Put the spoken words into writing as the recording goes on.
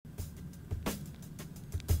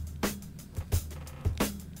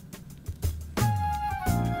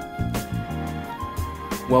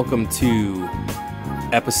Welcome to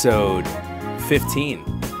episode 15,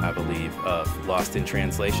 I believe, of Lost in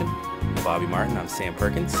Translation. I'm Bobby Martin. I'm Sam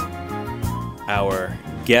Perkins. Our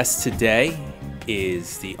guest today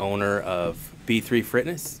is the owner of B3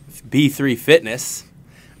 Fitness,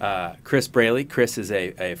 Chris Braley. Chris is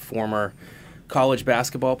a former college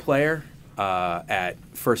basketball player at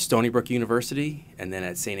first Stony Brook University and then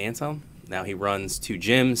at St. Anselm. Now he runs two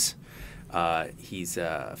gyms. He's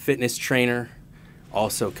a fitness trainer,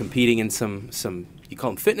 also competing in some you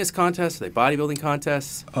call them fitness contests? Are they bodybuilding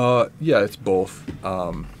contests? Yeah, it's both.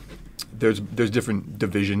 There's different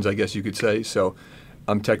divisions, I guess you could say. So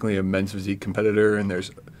I'm technically a men's physique competitor, and there's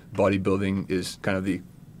bodybuilding is kind of the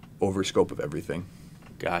overscope of everything.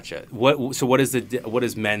 Gotcha. What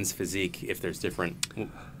is men's physique if there's different?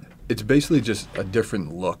 It's basically just a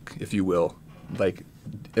different look, if you will,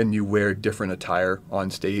 and you wear different attire on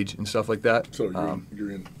stage and stuff like that. So are you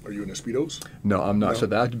in a Speedos? No, I'm not. No? So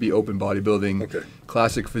that would be open bodybuilding. Okay.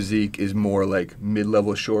 Classic physique is more like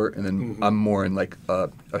mid-level short, and then I'm more in like a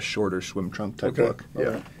shorter swim trunk type look.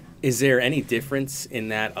 Okay. Yeah. Is there any difference in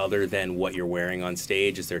that other than what you're wearing on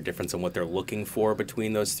stage? Is there a difference in what they're looking for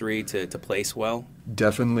between those three to place well?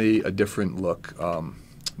 Definitely a different look.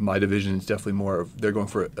 My division is definitely more of, they're going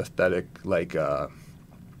for aesthetic, like a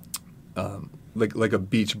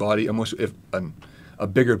beach body, almost a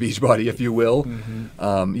bigger beach body, if you will.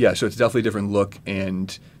 So it's definitely a different look,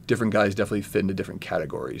 and different guys definitely fit into different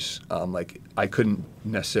categories. I couldn't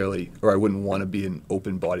necessarily, or I wouldn't want to be an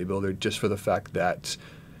open bodybuilder just for the fact that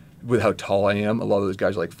with how tall I am, a lot of those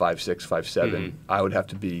guys are like 5'6", 5'7". I would have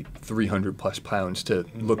to be 300 plus pounds to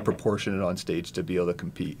look proportionate on stage to be able to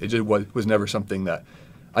compete. It just was never something that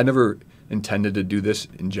I never intended to do this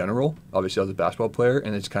in general. Obviously, I was a basketball player,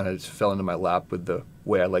 and it just kind of fell into my lap with the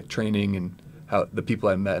way I like training and how the people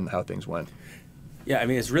I met and how things went. Yeah, I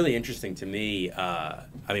mean, it's really interesting to me.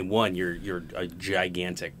 One, you're a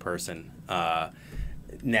gigantic person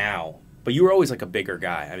now, but you were always like a bigger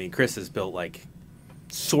guy. I mean, Chris is built like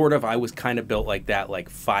sort of. I was kind of built like that like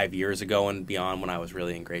 5 years ago and beyond when I was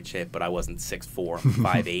really in great shape, but I wasn't 6'4",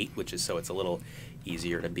 5'8", which is so it's a little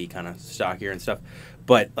easier to be kind of stockier and stuff.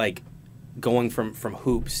 But like going from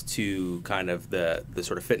hoops to kind of the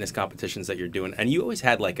sort of fitness competitions that you're doing, and you always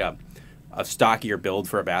had like a stockier build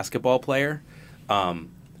for a basketball player.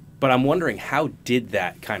 But I'm wondering, how did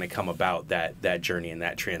that kind of come about, that journey and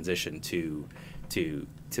that transition to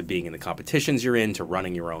being in the competitions you're in, to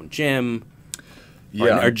running your own gym?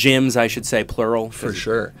 Yeah. Or gyms, I should say, plural. For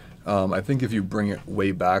sure. I think if you bring it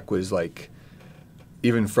way back, was like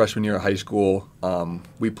even freshman year of high school,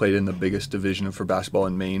 we played in the biggest division for basketball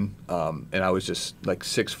in Maine, and I was just like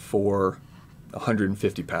 6'4",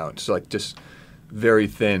 150 pounds, so like just very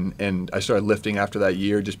thin. And I started lifting after that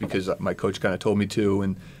year just because my coach kind of told me to,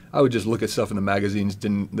 and I would just look at stuff in the magazines.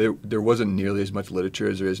 There wasn't nearly as much literature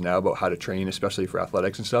as there is now about how to train, especially for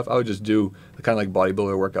athletics and stuff. I would just do the kind of like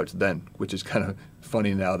bodybuilder workouts then, which is kind of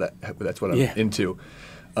funny now that that's what I'm into.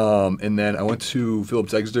 And then I went to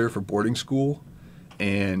Phillips Exeter for boarding school,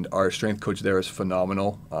 and our strength coach there is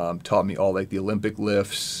phenomenal. Taught me all like the Olympic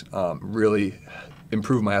lifts, really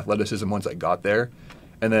improved my athleticism once I got there.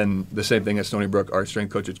 And then the same thing at Stony Brook, our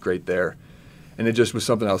strength coach was great there. And it just was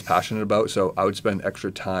something I was passionate about, so I would spend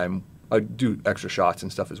extra time. I'd do extra shots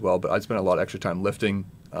and stuff as well, but I'd spend a lot of extra time lifting.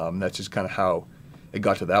 That's just kind of how it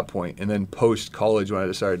got to that point. And then post-college, when I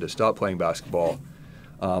decided to stop playing basketball,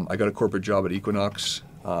 I got a corporate job at Equinox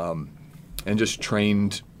and just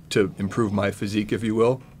trained to improve my physique, if you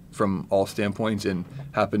will, from all standpoints, and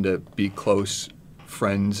happened to be close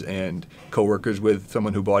friends and coworkers with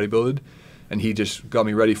someone who bodybuilded. And he just got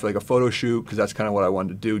me ready for like a photo shoot, because that's kind of what I wanted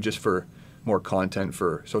to do, just for more content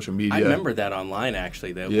for social media. I remember that online,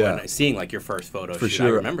 actually, when seeing like your first photo for shoot. Sure. I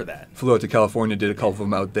remember that. Flew out to California, did a couple of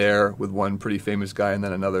them out there with one pretty famous guy and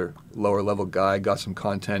then another lower level guy, got some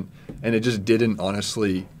content, and it just didn't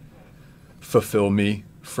honestly fulfill me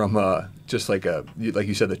from just like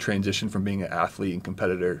you said, the transition from being an athlete and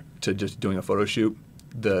competitor to just doing a photo shoot.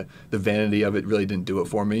 The vanity of it really didn't do it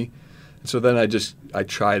for me. So then I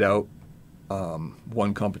tried out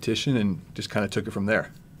one competition and just kind of took it from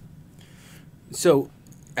there. So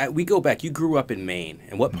we go back. You grew up in Maine,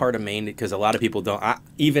 and what part of Maine? Because a lot of people don't.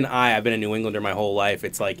 I've been a New Englander my whole life.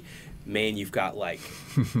 It's like Maine. You've got like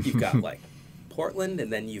Portland,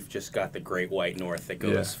 and then you've just got the Great White North that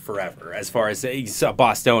goes forever. As far as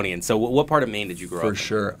Bostonian. So what part of Maine did you grow up in? For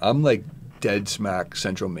sure, I'm like dead smack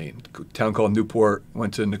central Maine. A town called Newport.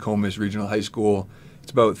 Went to Nokomis Regional High School.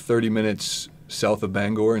 It's about 30 minutes south of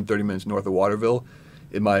Bangor and 30 minutes north of Waterville.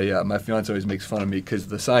 My fiance always makes fun of me because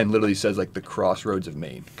the sign literally says like the crossroads of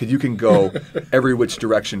Maine, because you can go every which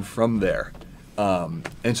direction from there.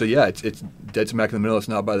 And so yeah, it's dead smack in the middle. It's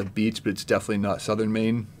not by the beach, but it's definitely not southern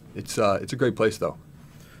Maine. It's a great place though.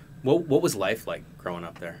 What was life like growing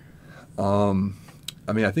up there? I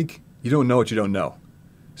mean, I think you don't know what you don't know.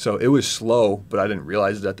 So it was slow, but I didn't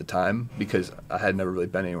realize it at the time because I had never really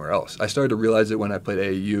been anywhere else. I started to realize it when I played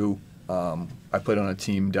AAU. I played on a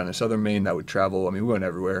team down in southern Maine that would travel. I mean, we went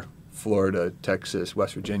everywhere: Florida, Texas,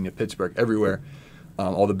 West Virginia, Pittsburgh, everywhere.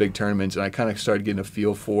 All the big tournaments, and I kind of started getting a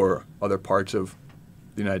feel for other parts of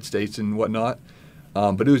the United States and whatnot.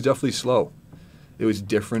 But it was definitely slow. It was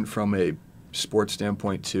different from a sports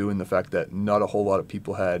standpoint too, in the fact that not a whole lot of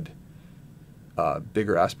people had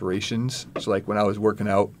bigger aspirations. So like when I was working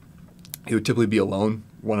out, it would typically be alone,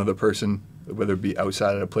 one other person, whether it be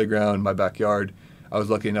outside at a playground, my backyard. I was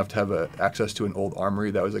lucky enough to have access to an old armory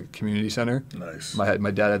that was like a community center. Nice. My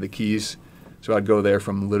dad had the keys. So I'd go there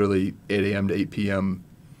from literally 8 a.m. to 8 p.m.,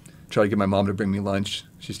 try to get my mom to bring me lunch.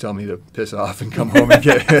 She's telling me to piss off and come home and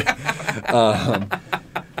get it.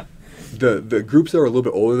 The groups that were a little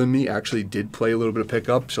bit older than me actually did play a little bit of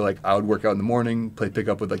pickup. So, like, I would work out in the morning, play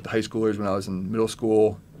pickup with, like, the high schoolers when I was in middle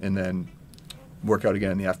school, and then work out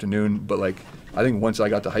again in the afternoon. But, like, I think once I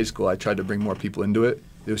got to high school, I tried to bring more people into it.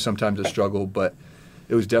 It was sometimes a struggle, but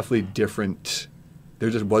it was definitely different.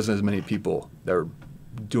 There just wasn't as many people that were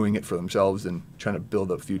doing it for themselves and trying to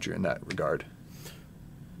build a future in that regard.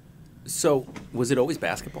 So, was it always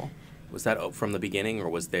basketball? Was that from the beginning, or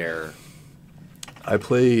was there... I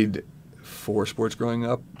played 4 sports growing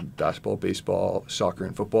up: basketball, baseball, soccer,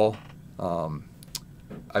 and football.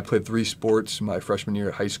 I played 3 sports my freshman year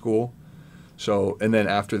at high school. So, and then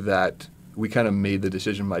after that, we kind of made the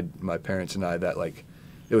decision, my parents and I, that like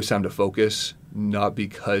it was time to focus, not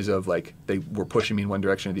because of like they were pushing me in one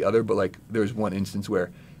direction or the other, but like there was one instance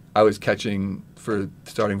where I was catching for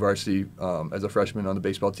starting varsity as a freshman on the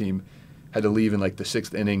baseball team, had to leave in like the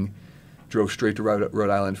 6th inning, drove straight to Rhode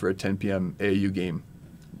Island for a 10 p.m. AAU game,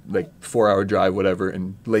 like 4-hour drive, whatever,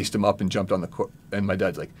 and laced him up and jumped on the court. And my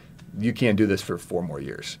dad's like, you can't do this for 4 more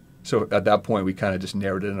years. So at that point, we kind of just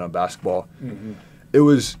narrowed it in on basketball. Mm-hmm. It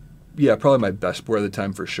was, yeah, probably my best sport at the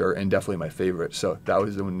time for sure, and definitely my favorite. So that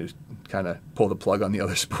was the one to kind of pull the plug on the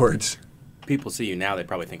other sports. People see you now, they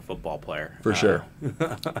probably think football player. For sure.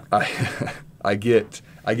 I get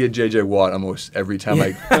JJ Watt almost every time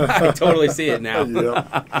I totally see it now.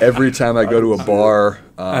 Yep. Every time I go to a bar.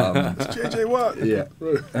 It's JJ Watt. Yeah.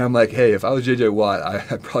 And I'm like, hey, if I was JJ Watt,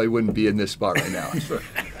 I probably wouldn't be in this spot right now.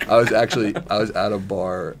 I was at a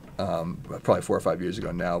bar probably 4 or 5 years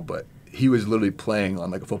ago now, but he was literally playing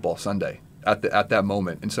on like a football Sunday at that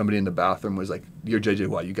moment, and somebody in the bathroom was like, "You're JJ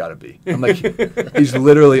Watt, you gotta be." I'm like, he's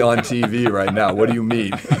literally on TV right now. What do you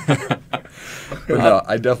mean? But no,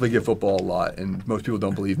 I definitely get football a lot, and most people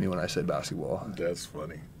don't believe me when I say basketball. That's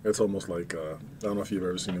funny. It's almost like I don't know if you've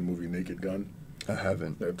ever seen the movie Naked Gun. I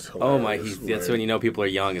haven't. That's oh my! That's when you know people are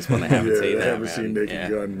young. Is when they haven't seen that. I haven't seen Naked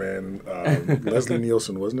Gun, man. Leslie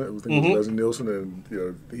Nielsen, wasn't it? I think it was Leslie Nielsen,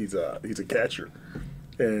 and he's a catcher,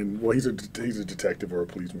 and well, he's a detective or a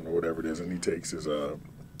policeman or whatever it is, and he takes his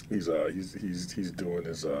he's doing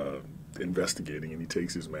his investigating, and he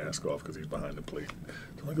takes his mask off because he's behind the plate.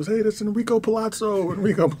 So he goes, "Hey, that's Enrico Palazzo,"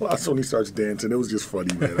 and he starts dancing. It was just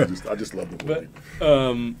funny, man. I just love the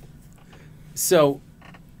movie. So.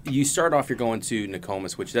 You start off, you're going to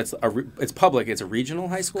Nokomis, which it's public. It's a regional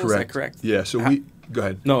high school. Correct. Is that correct? Yeah. So go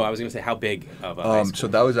ahead. No, I was going to say how big of a high school? So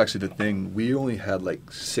that was actually the thing. We only had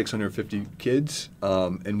like 650 kids,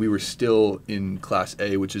 and we were still in Class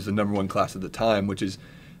A, which is the number 1 class at the time, which is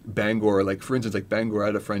Bangor. Like for instance, like Bangor,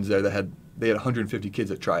 I had friends there that had 150 kids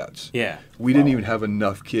at tryouts. Yeah. We didn't even have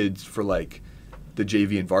enough kids for like the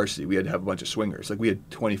JV and varsity. We had to have a bunch of swingers. Like we had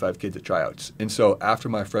 25 kids at tryouts, and so after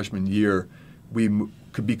my freshman year,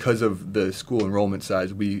 because of the school enrollment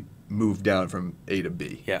size, we moved down from A to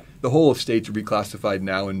B. Yeah. The whole state's reclassified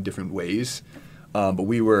now in different ways, but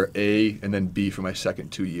we were A and then B for my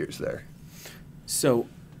second 2 years there. So,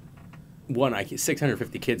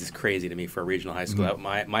 650 kids is crazy to me for a regional high school.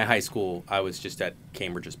 Mm-hmm. My high school, I was just at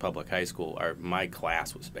Cambridge's public high school. My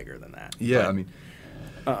class was bigger than that. Yeah, but, I mean,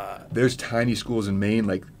 there's tiny schools in Maine.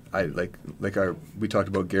 We talked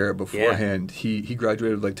about Garrett beforehand. Yeah. He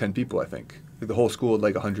graduated with like 10 people, I think. Like the whole school had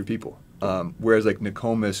like 100 people. Whereas like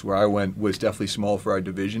Nokomis, where I went, was definitely small for our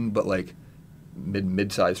division, but like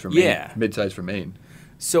mid-size for Maine. Yeah. Mid-size for Maine.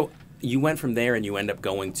 So you went from there and you end up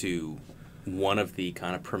going to one of the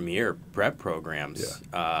kind of premier prep programs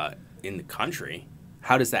in the country.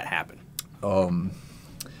 How does that happen?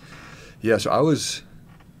 Yeah, so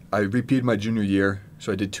I repeated my junior year,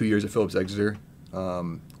 so I did 2 years at Phillips Exeter.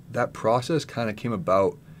 That process kind of came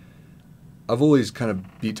about. I've always kind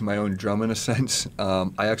of beat to my own drum in a sense.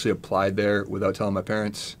 I actually applied there without telling my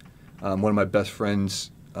parents. One of my best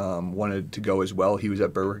friends wanted to go as well. He was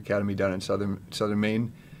at Berwick Academy down in southern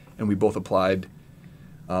Maine, and we both applied.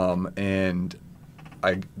 And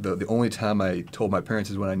the only time I told my parents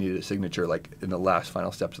is when I needed a signature, like in the last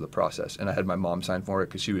final steps of the process. And I had my mom sign for it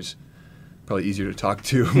because she was probably easier to talk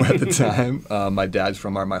to at the time. My dad's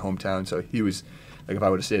from my hometown, so he was like, if I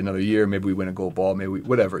would have stayed another year, maybe we win a gold ball, maybe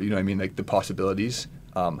whatever, you know what I mean, like the possibilities.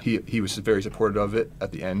 He was very supportive of it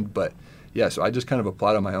at the end, but yeah, so I just kind of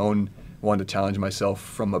applied on my own, wanted to challenge myself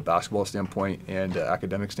from a basketball standpoint and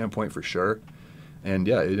academic standpoint for sure. And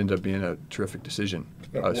yeah, it ended up being a terrific decision.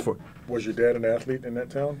 Now, was your dad an athlete in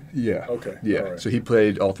that town? Yeah. Okay. Yeah. All right. So he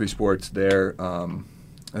played all 3 sports there. I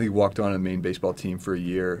think he walked on a Maine baseball team for a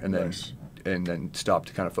year and then Nice. and then stopped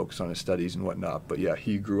to kind of focus on his studies and whatnot. But yeah,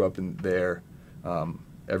 he grew up in there.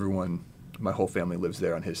 My whole family lives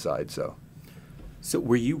there on his side. So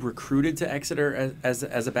were you recruited to Exeter as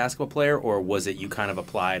a basketball player, or was it you kind of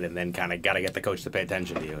applied and then kind of got to get the coach to pay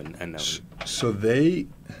attention to you? So that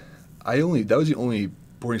was the only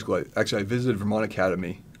boarding school. I visited Vermont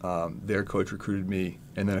Academy. Their coach recruited me,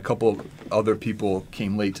 and then a couple of other people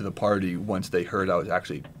came late to the party once they heard I was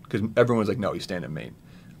actually, because everyone was like, no, he's staying in Maine.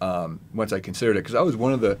 Once I considered it, because I was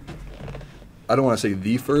one of the, I don't want to say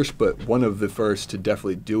the first, but one of the first to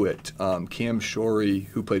definitely do it. Cam Shorey,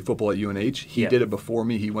 who played football at UNH, he did it before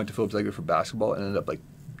me. He went to Phillips Exeter for basketball and ended up like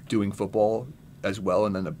doing football as well,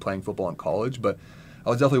 and then playing football in college. But I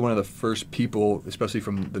was definitely one of the first people, especially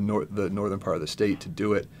from the northern part of the state, to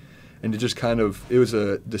do it. And to just kind of, it was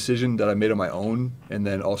a decision that I made on my own, and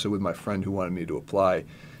then also with my friend who wanted me to apply.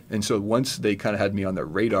 And so once they kind of had me on their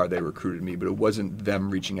radar, they recruited me, but it wasn't them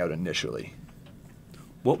reaching out initially.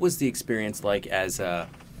 What was the experience like as an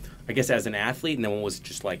athlete, and then what was it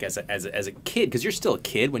just like as a kid? Because you're still a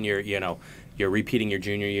kid when you're repeating your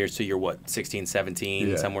junior year, so you're what, 16,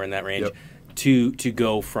 17, somewhere in that range, to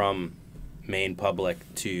go from Maine public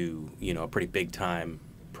to a pretty big time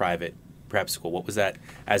private prep school. What was that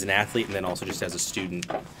as an athlete, and then also just as a student?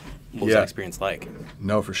 What was that experience like?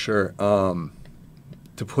 No, for sure.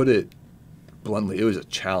 To put it bluntly, it was a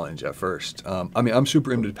challenge at first. I'm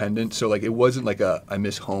super independent, so like it wasn't like I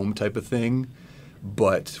miss home type of thing.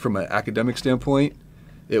 But from an academic standpoint,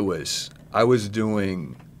 I was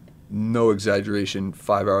doing, no exaggeration,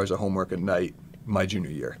 5 hours of homework a night my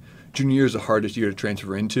junior year. Junior year is the hardest year to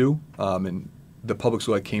transfer into, and the public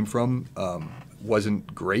school I came from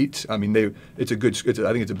wasn't great. I mean, I think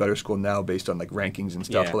it's a better school now based on like rankings and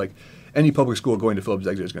stuff. But like any public school going to Phillips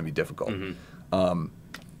Exeter is going to be difficult. Mm-hmm.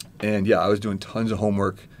 And yeah, I was doing tons of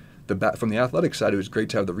homework. From the athletic side, it was great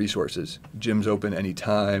to have the resources. Gym's open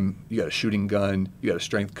anytime. You got a shooting gun. You got a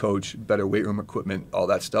strength coach, better weight room equipment, all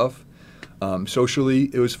that stuff.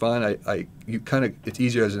 Socially, it was fine. It's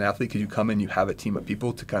easier as an athlete because you come in, you have a team of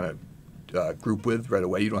people to kind of group with right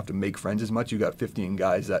away. You don't have to make friends as much. You got 15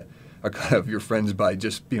 guys that are kind of your friends by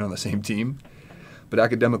just being on the same team. But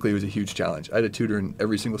academically, it was a huge challenge. I had a tutor in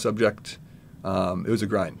every single subject. It was a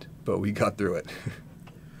grind, but we got through it.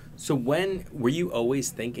 So were you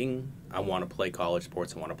always thinking, I want to play college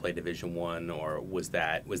sports, I want to play Division I, or was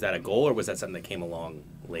that a goal, or was that something that came along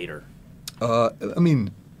later?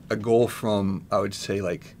 A goal from, I would say,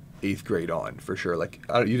 like 8th grade on, for sure. Like,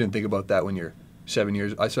 you didn't think about that when you're 7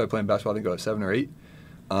 years. I started playing basketball, I think I was 7 or 8.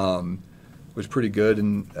 Was pretty good,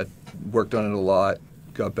 and I worked on it a lot,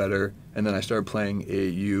 got better, and then I started playing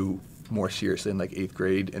AAU more seriously in like 8th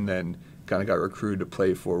grade, and then kind of got recruited to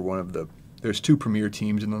play for there's 2 premier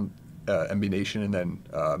teams in the MB Nation, and then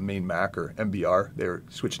Maine MAC or MBR. They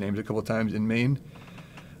switched names a couple of times in Maine.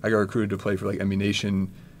 I got recruited to play for like MB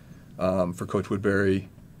Nation for Coach Woodbury,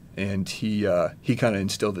 and he kind of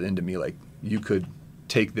instilled it into me, like, you could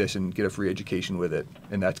take this and get a free education with it,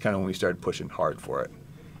 and that's kind of when we started pushing hard for it.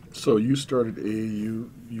 So you started AAU.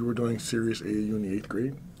 You were doing serious AAU in the 8th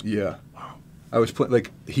grade? Yeah. I was playing,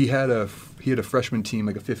 like, he had a freshman team,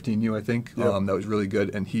 like a 15U, I think, that was really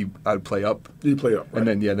good, and I'd play up. You play up, right?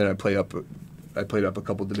 And then I'd play up. I played up a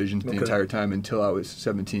couple divisions the entire time until I was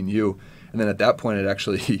 17U, and then at that point, it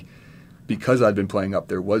actually, because I'd been playing up,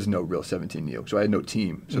 there was no real 17U, so I had no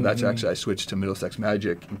team. So that's actually, I switched to Middlesex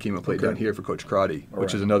Magic and came and played down here for Coach Crotty,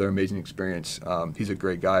 which is another amazing experience. He's a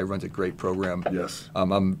great guy, runs a great program. Yes.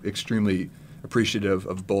 I'm extremely appreciative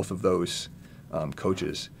of both of those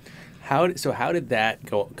coaches. How did that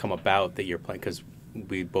come about that you're playing? Because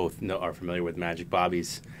we both are familiar with Magic.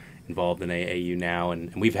 Bobby's involved in AAU now,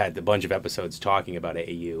 and we've had a bunch of episodes talking about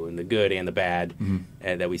AAU and the good and the bad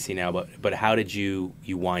that we see now. But how did you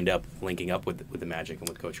wind up linking up with the Magic and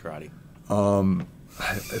with Coach Crotty?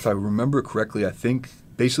 If I remember correctly, I think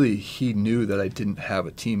basically he knew that I didn't have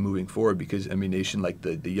a team moving forward because MB Nation, like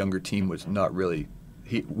the younger team, was not really.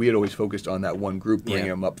 We had always focused on that one group, bringing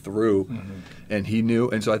them up through, and he knew.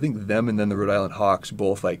 And so I think them and then the Rhode Island Hawks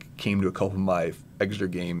both like came to a couple of my Exeter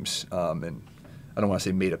games, and I don't want to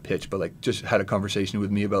say made a pitch, but like just had a conversation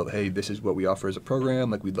with me about, hey, this is what we offer as a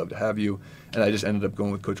program. Like we'd love to have you, and I just ended up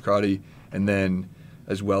going with Coach Crotty, and then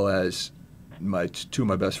as well as two of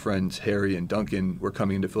my best friends, Harry and Duncan, were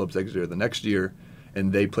coming into Phillips Exeter the next year,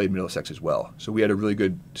 and they played Middlesex as well. So we had a really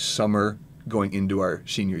good summer going into our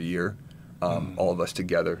senior year. All of us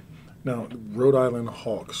together. Now, Rhode Island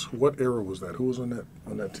Hawks. What era was that? Who was on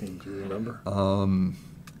that team? Do you remember?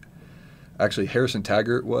 Actually, Harrison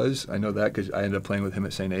Taggart was. I know that because I ended up playing with him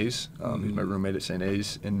at St. A's. He's my roommate at St.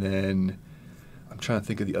 A's. And then I'm trying to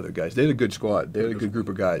think of the other guys. They had a good squad. They had a good group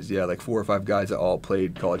of guys. Yeah, like 4 or 5 guys that all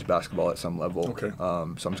played college basketball at some level. Okay.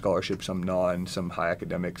 Some scholarship, some non, some high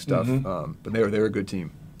academic stuff. But they were a good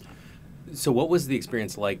team. So what was the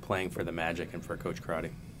experience like playing for the Magic and for Coach Crotty?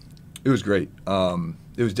 It was great.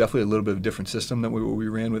 It was definitely a little bit of a different system than what we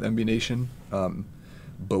ran with MB Nation,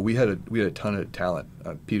 but we had a ton of talent.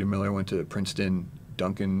 Peter Miller went to Princeton.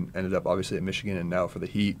 Duncan ended up obviously at Michigan and now for the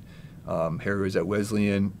Heat. Harry was at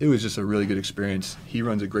Wesleyan. It was just a really good experience. He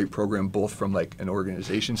runs a great program both from like an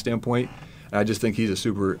organization standpoint, and I just think he's a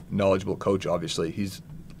super knowledgeable coach. Obviously, he's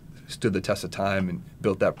stood the test of time and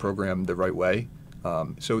built that program the right way.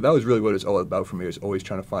 So that was really what it's all about for me. Was always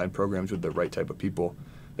trying to find programs with the right type of people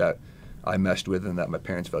that I meshed with and that my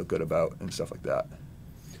parents felt good about and stuff like that.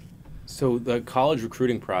 So the college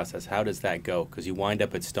recruiting process, how does that go? Because you wind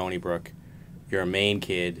up at Stony Brook, you're a Maine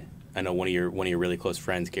kid. I know one of your really close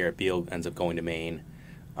friends, Garrett Beal, ends up going to Maine.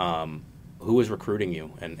 Who was recruiting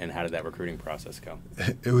you, and how did that recruiting process go?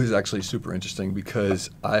 It was actually super interesting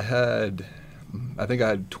because I think I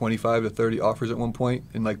had 25 to 30 offers at one point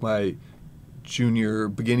in like my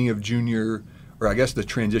beginning of junior, or I guess the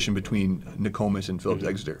transition between Nokomis and Phillips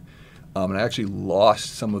Exeter. And I actually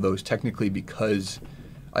lost some of those technically because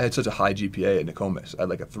I had such a high GPA at Nokomis. I had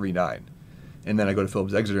like a 3.9. And then I go to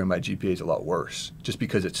Phillips Exeter and my GPA is a lot worse just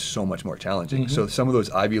because it's so much more challenging. So some of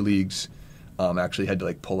those Ivy Leagues actually had to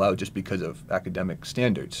like pull out just because of academic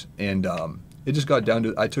standards. And it just got down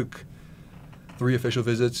to, I took 3 official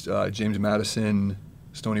visits, James Madison,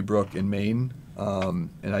 Stony Brook, and Maine.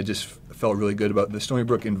 And I just felt really good about the Stony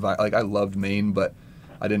Brook like I loved Maine, but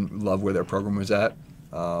I didn't love where their program was at.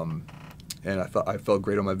 And I felt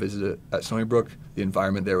great on my visit at Stony Brook. The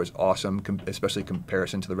environment there was awesome, especially in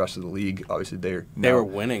comparison to the rest of the league. Obviously, they were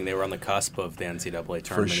winning. They were on the cusp of the NCAA tournament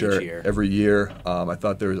for sure each year. Every year. I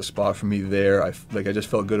thought there was a spot for me there. I just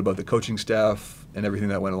felt good about the coaching staff and everything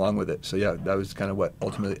that went along with it. So yeah, that was kind of what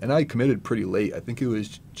ultimately. And I committed pretty late. I think it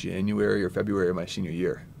was January or February of my senior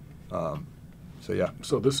year. So yeah.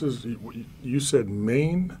 So this is, you said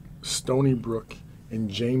Maine, Stony Brook, and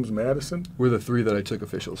James Madison? We're the 3 that I took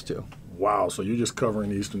officials to. Wow, so you're just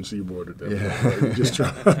covering the Eastern Seaboard at that Yeah. point. Right? You're just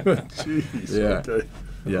trying jeez. Yeah. Okay.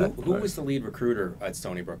 Yeah. Who was the lead recruiter at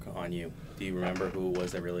Stony Brook on you? Do you remember who it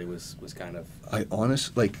was that really was kind of...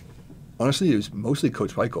 Honestly, it was mostly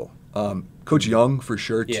Coach Michael. Coach Young for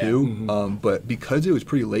sure too. But because it was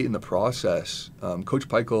pretty late in the process, Coach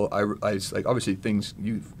Michael, I like obviously things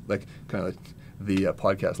you like kind of like the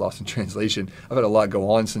podcast Lost in Translation. I've had a lot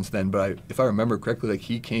go on since then, but if I remember correctly, like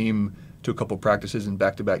he came to a couple practices and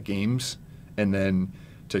back-to-back games, and then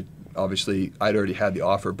to obviously I'd already had the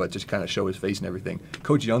offer, but just kind of show his face and everything.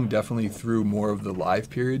 Coach Young definitely threw more of the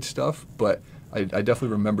live period stuff, but I definitely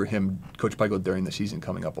remember him, Coach Michael, during the season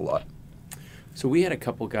coming up a lot. So we had a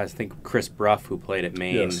couple guys, I think Chris Bruff, who played at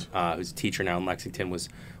Maine, Yes. who's a teacher now in Lexington, was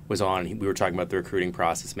on. We were talking about the recruiting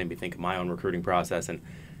process, made me think of my own recruiting process. And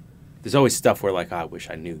there's always stuff where, like, I wish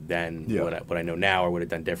I knew then what I know now or would have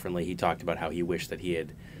done differently. He talked about how he wished that he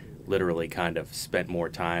had literally kind of spent more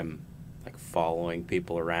time, like, following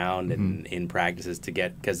people around and in practices to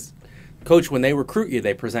get – because Coach, when they recruit you,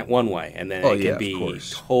 they present one way, and then it can be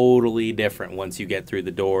totally different once you get through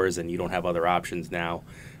the doors and you don't have other options now.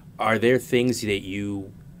 Are there things that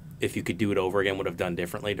you, if you could do it over again, would have done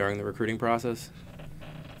differently during the recruiting process?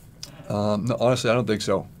 No, honestly, I don't think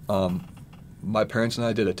so. My parents and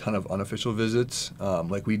I did a ton of unofficial visits.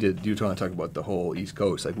 Like we did, you want to talk about the whole East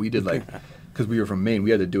Coast. Like we did because we were from Maine,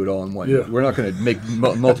 we had to do it all in one. Yeah. We're not going to make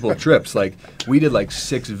multiple trips. Like we did like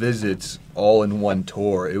 6 visits all in one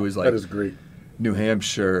tour. It was like That is great. New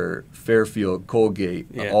Hampshire, Fairfield, Colgate,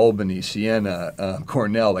 Albany, Siena,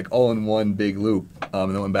 Cornell, like all in one big loop,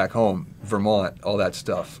 and then went back home, Vermont, all that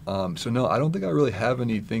stuff. So no, I don't think I really have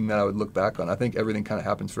anything that I would look back on. I think everything kind of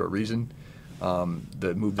happens for a reason.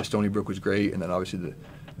 The move to Stony Brook was great, and then obviously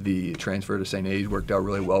the transfer to St. A's worked out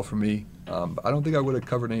really well for me. But I don't think I would have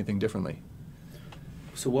covered anything differently.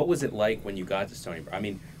 So what was it like when you got to Stony Brook? I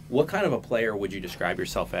mean, what kind of a player would you describe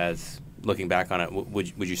yourself as, looking back on it?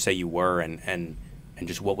 Would you say you were, and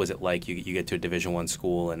just what was it like? You get to a Division I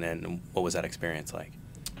school, and then what was that experience like?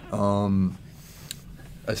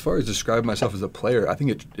 As far as describing myself as a player, I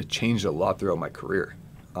think it changed a lot throughout my career.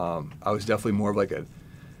 I was definitely more of like an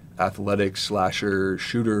athletic slasher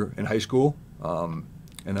shooter in high school. And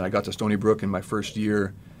then I got to Stony Brook in my first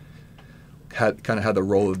year, had the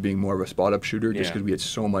role of being more of a spot-up shooter just because we had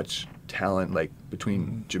so much talent, like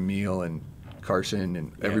between Jameel and Carson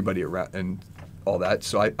and everybody around and all that.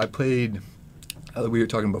 So I played, we were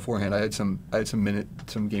talking beforehand, I had some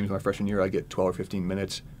games my freshman year I get 12 or 15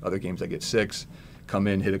 minutes, other games I get 6, come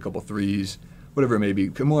in, hit a couple threes, whatever it may be,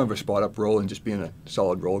 more of a spot-up role and just being a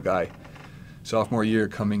solid role guy. Sophomore year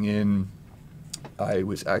coming in, I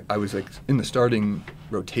was like in the starting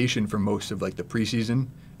rotation for most of like the preseason,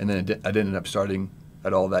 and then I didn't end up starting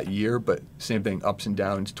at all that year. But same thing, ups and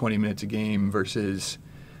downs, 20 minutes a game versus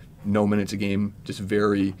no minutes a game, just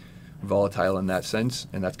very volatile in that sense,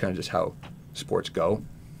 and that's kind of just how sports go.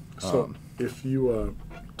 So if you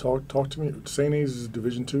talk to me, St. A's is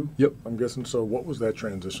Division II? Yep. I'm guessing. So what was that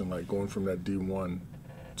transition like, going from that D1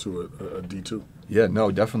 to a D2? Yeah,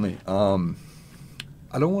 no, definitely.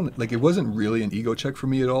 I don't want to, like, it wasn't really an ego check for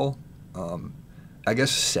me at all. I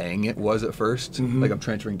guess saying it was at first, like I'm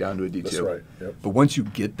transferring down to a D2. That's right, yep. But once you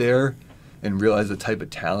get there and realize the type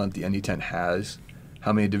of talent the ND10 has,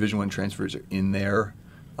 how many Division I transfers are in there,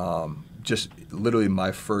 just literally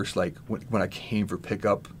my first, like, when I came for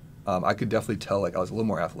pickup, I could definitely tell, like, I was a little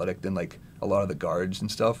more athletic than, like, a lot of the guards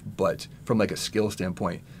and stuff. But from, like, a skill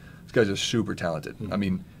standpoint, these guys are super talented. I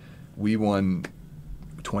mean, we won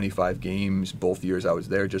 25 games both years I was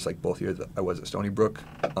there, just like both years I was at Stony Brook.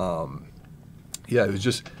 Yeah,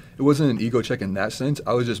 it wasn't an ego check in that sense.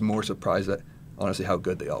 I was just more surprised at, honestly, how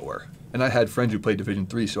good they all were. And I had friends who played Division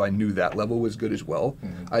III, so I knew that level was good as well.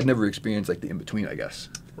 I'd never experienced, like, the in-between, I guess.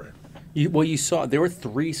 Right. You saw there were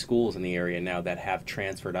 3 schools in the area now that have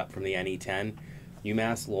transferred up from the NE10: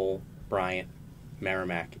 UMass Lowell, Bryant,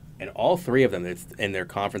 Merrimack, and all 3 of them in their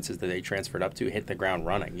conferences that they transferred up to hit the ground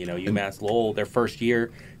running. You know, UMass Lowell, their first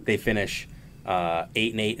year, they finish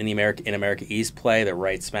 8-8 in the America East play. They're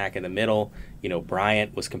right smack in the middle. You know,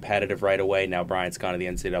 Bryant was competitive right away. Now Bryant's gone to the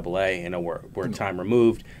NCAA. You know, we're time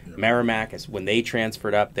removed. Yeah. Merrimack, when they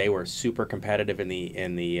transferred up, they were super competitive in the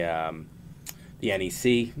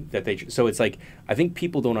NEC. So it's like, I think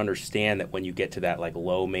people don't understand that when you get to that, like,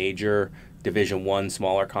 low major Division I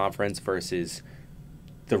smaller conference versus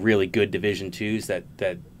the really good Division IIs, that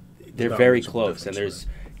they're very close. And there's,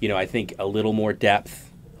 you know, I think a little more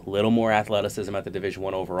depth, a little more athleticism at the Division I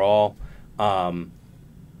overall.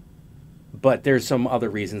 But there's some other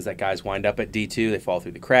reasons that guys wind up at D2. They fall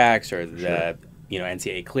through the cracks, or the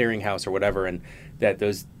NCAA clearinghouse or whatever, and that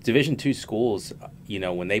those Division II schools, you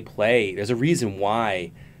know, when they play, there's a reason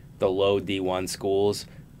why the low D1 schools,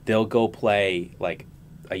 they'll go play like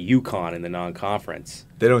a UConn in the non-conference.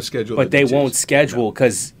 They don't schedule, but they won't schedule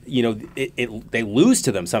because you know they lose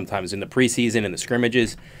to them sometimes in the preseason and the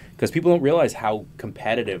scrimmages, because people don't realize how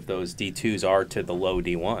competitive those D2s are to the low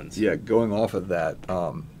D1s. Yeah, going off of that,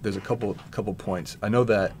 there's a couple points. I know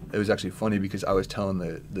that it was actually funny because I was telling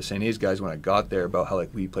the St. A's guys when I got there about how,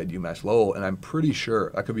 like, we played UMass Lowell, and I'm pretty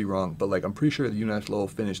sure, I could be wrong, but, like, I'm pretty sure that UMass Lowell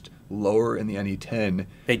finished lower in the NE10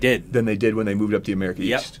 than they did when they moved up to America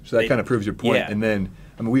East. So that kind of proves your point. Yeah. And then,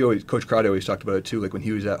 I mean, Coach Crowder always talked about it too. Like when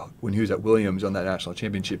he was at Williams on that national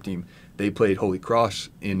championship team, they played Holy Cross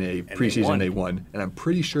in a preseason. They won, and I'm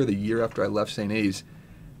pretty sure the year after I left St. A's,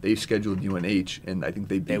 they scheduled UNH, and I think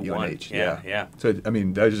they beat UNH. Yeah. So I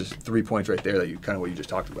mean, that was just 3 points right there that you kind of what you just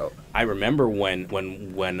talked about. I remember when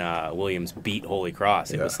Williams beat Holy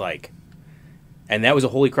Cross, it was like, and that was a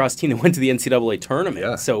Holy Cross team that went to the NCAA tournament.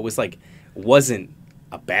 Yeah. So it was like, it wasn't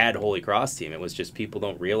a bad Holy Cross team. It was just people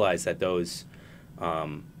don't realize that those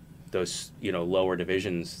lower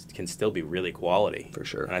divisions can still be really quality. For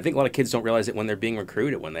sure. And I think a lot of kids don't realize it when they're being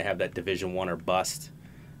recruited, when they have that Division I or bust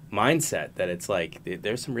mindset, that it's like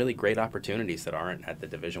there's some really great opportunities that aren't at the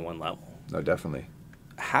Division I level. No, definitely.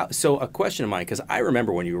 So a question of mine, because I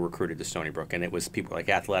remember when you were recruited to Stony Brook, and it was people like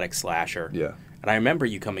athletic slasher. Yeah. And I remember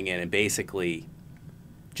you coming in and basically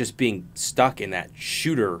just being stuck in that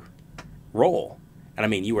shooter role. And I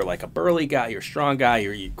mean, you were like a burly guy, you're a strong guy,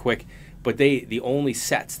 you're quick. But the only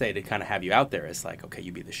sets they to kind of have you out there is like, okay,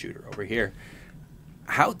 you be the shooter over here.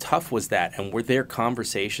 How tough was that? And were there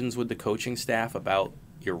conversations with the coaching staff about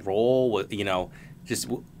your role? You know, just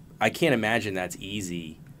I can't imagine that's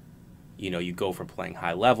easy. you go from playing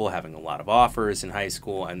high level, having a lot of offers in high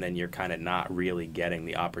school, and then you're kind of not really getting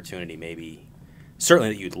the opportunity maybe,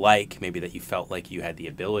 certainly that you'd like, maybe that you felt like you had the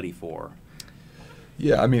ability for.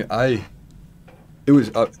 Yeah, I mean, it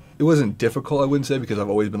wasn't difficult, I wouldn't say, because I've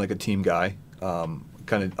always been like a team guy.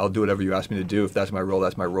 I'll do whatever you ask me to do. If that's my role,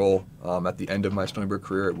 that's my role. At the end of my Stony Brook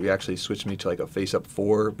career, we actually switched me to like a face-up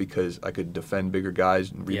 4 because I could defend bigger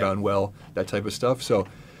guys and rebound well, that type of stuff. So,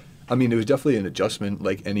 I mean, it was definitely an adjustment,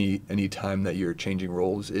 like any time that you're changing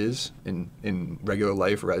roles is in regular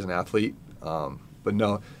life or as an athlete. But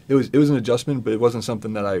no, it was an adjustment, but it wasn't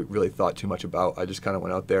something that I really thought too much about. I just kind of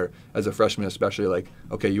went out there as a freshman, especially like,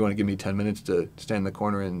 okay, you want to give me 10 minutes to stand in the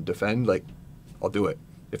corner and defend? Like, I'll do it.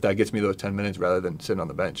 If that gets me those 10 minutes rather than sitting on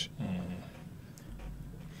the bench.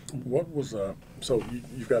 What was so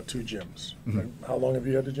you've got 2 gyms. Right? How long have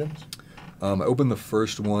you had the gyms? I opened the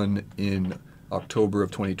first one in October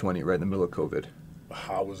of 2020, right in the middle of COVID.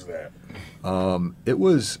 How was that? It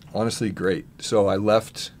was honestly great. So I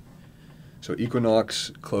left. So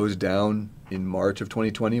Equinox closed down in March of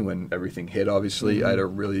 2020 when everything hit. Obviously, I had a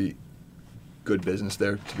really good business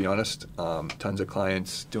there, to be honest. Tons of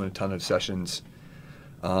clients, doing a ton of sessions.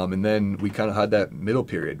 And then we kind of had that middle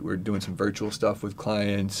period. We were doing some virtual stuff with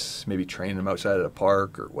clients, maybe training them outside of the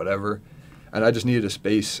park or whatever. And I just needed a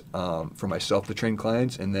space for myself to train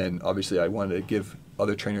clients. And then obviously I wanted to give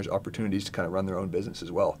other trainers opportunities to kind of run their own business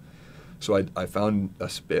as well. So I found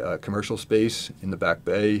a commercial space in the Back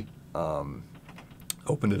Bay,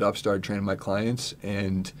 opened it up, started training my clients,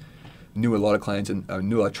 and knew a lot of clients and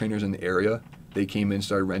knew a lot of trainers in the area. They came in,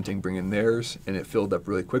 started renting, bringing theirs, and it filled up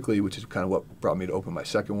really quickly, which is kind of what brought me to open my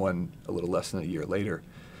second one a little less than a year later.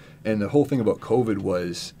 And the whole thing about COVID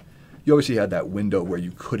was you obviously had that window where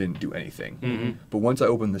you couldn't do anything. But once I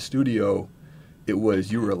opened the studio, it was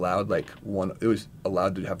you were allowed it was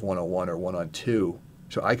allowed to have 1-on-1 or 1-on-2.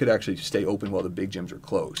 So I could actually stay open while the big gyms were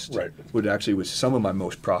closed. Right. Which actually was some of my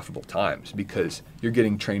most profitable times because you're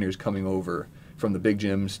getting trainers coming over from the big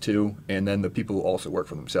gyms too, and then the people who also work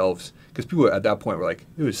for themselves. Because people at that point were like,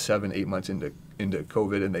 it was 7-8 months into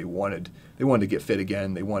COVID, and they wanted to get fit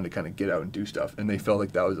again. They wanted to kind of get out and do stuff, and they felt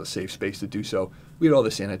like that was a safe space to do so. We had all the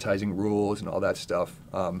sanitizing rules and all that stuff.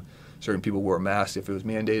 Certain people wore masks if it was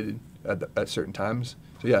mandated at certain times.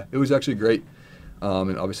 So yeah, it was actually great,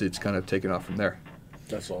 and obviously it's kind of taken off from there.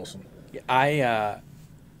 That's awesome. What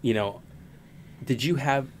did you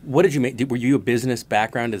make? Were you a business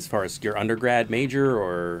background as far as your undergrad major,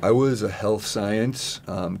 or? I was a health science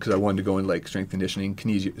because I wanted to go into like strength conditioning,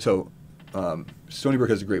 kinesio. So Stony Brook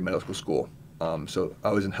has a great medical school. So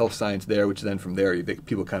I was in health science there, which then from there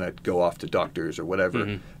people kind of go off to doctors or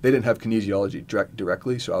whatever. They didn't have kinesiology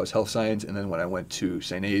directly, so I was health science, and then when I went to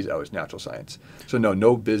St. A's, I was natural science. So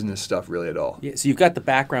no business stuff really at all. Yeah, so you've got the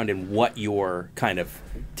background in what you're kind of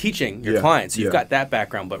teaching your clients. So you've got that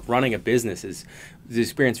background, but running a business is the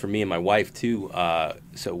experience for me and my wife too.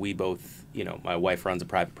 So we both, my wife runs a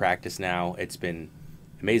private practice now. It's been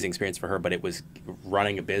amazing experience for her, but it was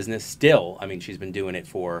running a business still. I mean, she's been doing it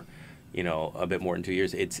for a bit more than 2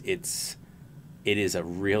 years. It is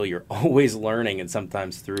you're always learning, and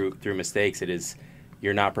sometimes through mistakes,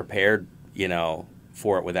 you're not prepared,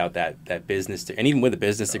 for it without that business. And even with a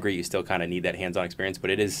business degree, you still kind of need that hands-on experience. But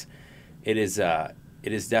it is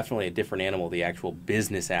definitely a different animal, the actual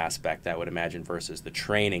business aspect, I would imagine, versus the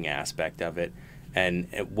training aspect of it. And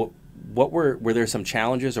what were there some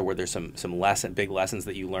challenges, or were there some big lessons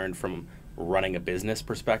that you learned from running a business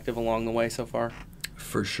perspective along the way so far?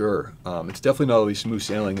 For sure. It's definitely not always smooth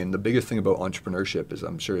sailing. And the biggest thing about entrepreneurship is,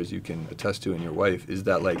 I'm sure as you can attest to, and your wife, is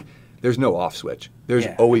that like there's no off switch. There's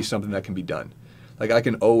always something that can be done. Like I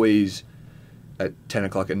can always at 10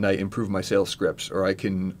 o'clock at night improve my sales scripts, or I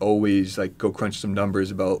can always like go crunch some numbers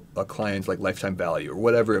about a client's like lifetime value or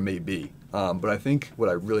whatever it may be. But I think what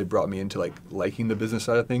really brought me into like liking the business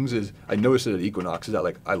side of things is I noticed it at Equinox is that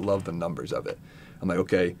like I love the numbers of it. I'm like,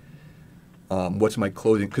 okay, what's my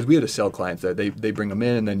closing? Because we had to sell clients that they bring them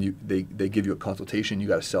in, and then they give you a consultation. You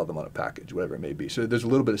got to sell them on a package, whatever it may be. So there's a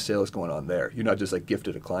little bit of sales going on there. You're not just like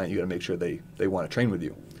gifted a client. You got to make sure they want to train with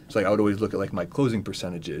you. So like I would always look at like my closing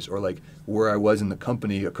percentages, or like where I was in the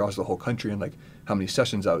company across the whole country, and like how many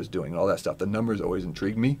sessions I was doing and all that stuff. The numbers always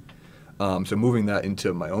intrigued me. So moving that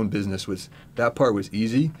into my own business that part was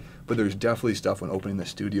easy, but there's definitely stuff when opening the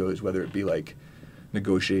studios, whether it be like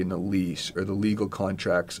negotiating a lease or the legal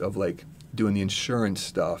contracts of like doing the insurance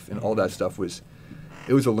stuff and all that stuff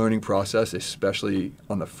it was a learning process, especially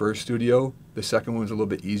on the first studio. The second one was a little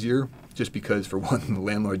bit easier just because, for one, the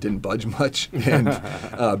landlord didn't budge much, and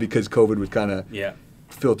because COVID was kind of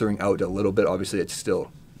filtering out a little bit. Obviously, it's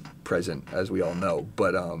still present, as we all know.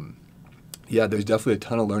 But Yeah, there's definitely a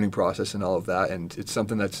ton of learning process and all of that, and it's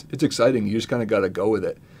something it's exciting. You just kind of got to go with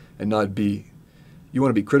it and not be. You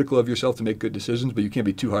want to be critical of yourself to make good decisions, but you can't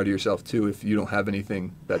be too hard on yourself too if you don't have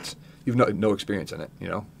anything you've no experience in it.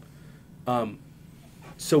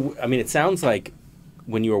 So, I mean, it sounds like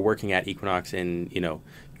when you were working at Equinox in,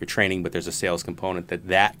 your training, but there's a sales component,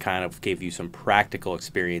 that kind of gave you some practical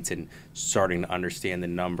experience in starting to understand the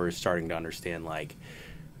numbers, starting to understand, like,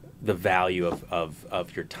 the value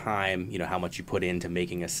of your time, how much you put into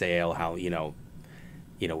making a sale, how,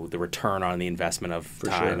 the return on the investment of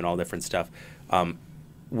time and all different stuff.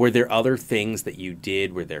 Were there other things that you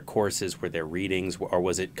did? Were there courses? Were there readings? Or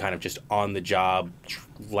was it kind of just on-the-job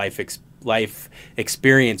life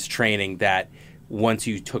experience training that once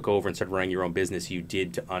you took over and started running your own business, you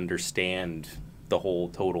did to understand the whole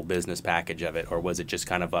total business package of it? Or was it just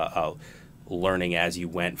kind of a learning as you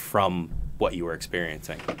went from what you were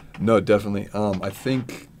experiencing? No, definitely. I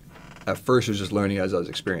think at first it was just learning as I was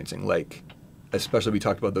experiencing. Like, especially we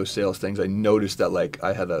talked about those sales things, I noticed that, like,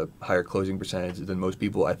 I had a higher closing percentage than most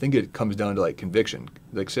people. I think it comes down to, like, conviction.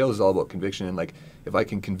 Like, sales is all about conviction, and, like, if I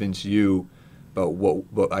can convince you about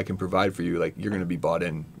what I can provide for you, like, you're going to be bought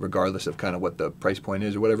in regardless of kind of what the price point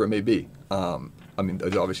is or whatever it may be. I mean,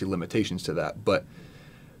 there's obviously limitations to that, but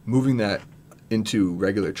moving that into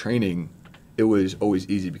regular training, it was always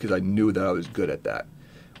easy because I knew that I was good at that.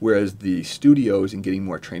 Whereas the studios and getting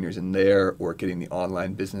more trainers in there or getting the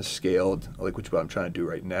online business scaled, like which what I'm trying to do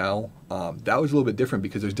right now, that was a little bit different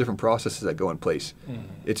because there's different processes that go in place. Mm-hmm.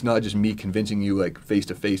 It's not just me convincing you, like,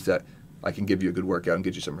 face-to-face that I can give you a good workout and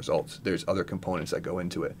get you some results. There's other components that go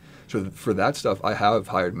into it. So for that stuff, I have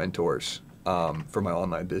hired mentors for my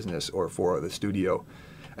online business or for the studio.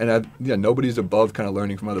 And nobody's above kind of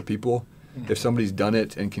learning from other people. Mm-hmm. If somebody's done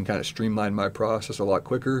it and can kind of streamline my process a lot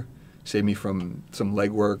quicker, save me from some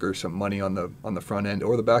legwork or some money on the front end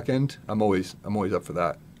or the back end, I'm always up for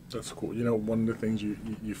that. That's cool. One of the things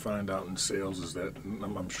you find out in sales is that, and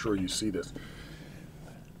I'm sure you see this,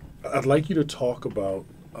 I'd like you to talk about,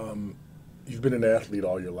 you've been an athlete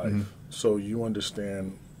all your life, mm-hmm. so you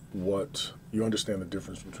understand the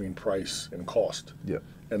difference between price and cost. Yep.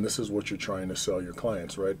 And this is what you're trying to sell your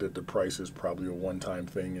clients, right? That the price is probably a one-time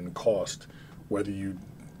thing, and cost, whether you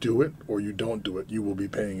do it or you don't do it, you will be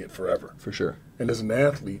paying it forever. For sure. And as an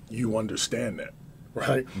athlete, you understand that,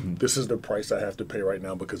 right? Mm-hmm. This is the price I have to pay right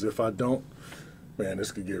now, because if I don't, man,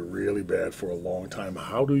 this could get really bad for a long time.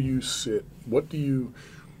 How do you sit? What's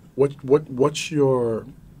your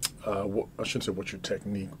I shouldn't say what's your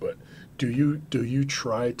technique, but do you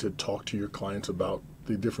try to talk to your clients about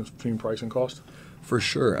the difference between price and cost? For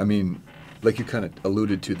sure. I mean, like you kind of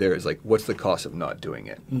alluded to there, is like, what's the cost of not doing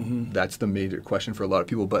it? Mm-hmm. That's the major question for a lot of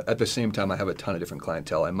people. But at the same time, I have a ton of different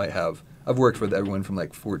clientele. I've worked with everyone from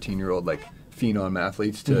like 14-year-old like phenom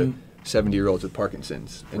athletes to mm-hmm. 70-year-olds with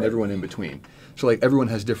Parkinson's and everyone in between. So like everyone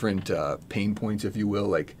has different pain points, if you will.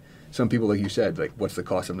 Like some people, like you said, like, what's the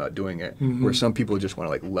cost of not doing it? Mm-hmm. Where some people just want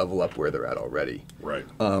to like level up where they're at already. Right.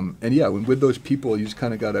 And yeah, with those people, you just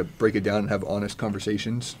kind of got to break it down and have honest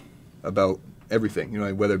conversations about everything,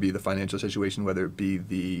 whether it be the financial situation, whether it be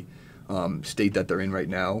the state that they're in right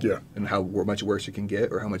now, and how much worse it can get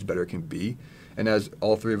or how much better it can be. And as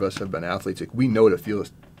all three of us have been athletes, like, we know what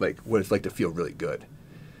it's like to feel really good.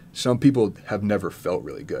 Some people have never felt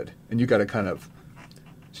really good, and you got to kind of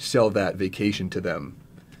sell that vacation to them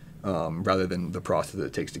rather than the process that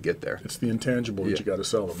it takes to get there. It's the intangible that you got to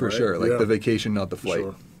sell them, for right? sure. Like the vacation, not the flight.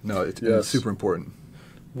 Sure. No, it's super important.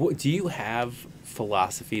 Do you have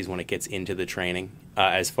philosophies when it gets into the training,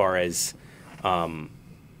 as far as,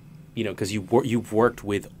 because you've worked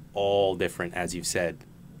with all different, as you've said,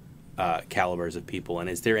 calibers of people, and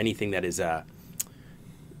is there anything that is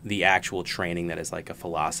the actual training that is like a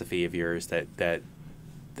philosophy of yours that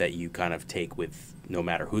you kind of take with no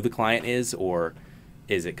matter who the client is, or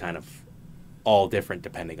is it kind of all different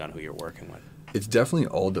depending on who you're working with? It's definitely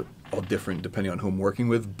all different depending on who I'm working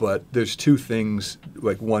with, but there's two things,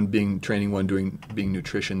 like one being training, one being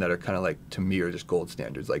nutrition, that are kind of like, to me, are just gold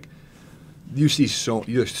standards. Like, there's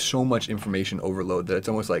so much information overload that it's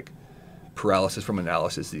almost like paralysis from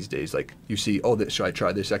analysis these days. Like, you see, should I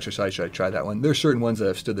try this exercise? Should I try that one? There's certain ones that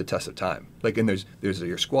have stood the test of time. Like, and there's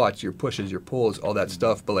your squats, your pushes, your pulls, all that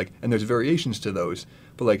stuff. But like, and there's variations to those.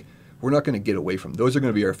 But like, we're not going to get away from those. Are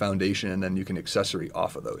going to be our foundation, and then you can accessory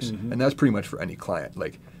off of those. Mm-hmm. And that's pretty much for any client.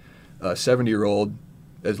 Like a 70-year-old,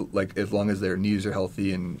 as long as their knees are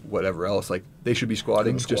healthy and whatever else, like, they should be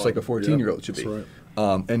squatting just like a 14-year-old should be. Right.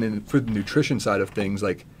 And then for the nutrition side of things,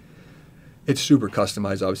 like, it's super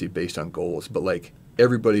customized, obviously based on goals, but like,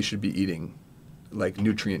 everybody should be eating like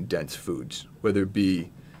nutrient dense foods, whether it be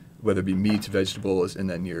whether it be meats, vegetables, and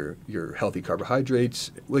then your healthy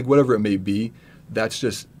carbohydrates, like whatever it may be. That's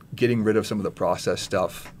just getting rid of some of the processed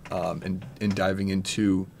stuff and diving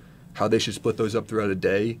into how they should split those up throughout a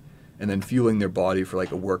day, and then fueling their body for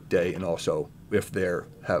like a work day, and also if they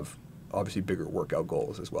have obviously bigger workout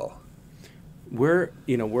goals as well. We're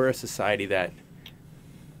a society that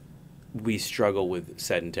we struggle with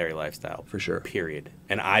sedentary lifestyle. For sure. Period.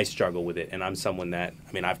 And I struggle with it. And I'm someone that,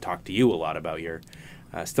 I mean, I've talked to you a lot about your,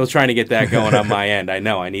 still trying to get that going on my end. I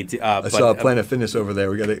know I need to. I saw Planet Fitness over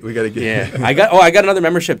there. We got to get. Yeah. I got another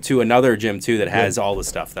membership to another gym too that has all the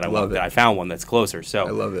stuff that I want. I found one that's closer. So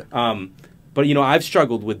I love it. But I've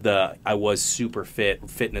struggled with I was super fit.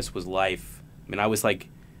 Fitness was life. I mean, I was like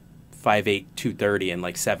 5'8", 230 and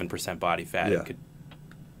like 7% body fat. And could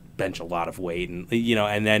bench a lot of weight, and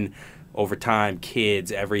and then over time,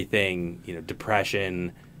 kids, everything,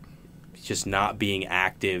 depression, just not being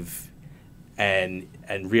active, and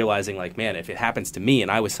realizing like, man, if it happens to me,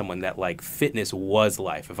 and I was someone that like fitness was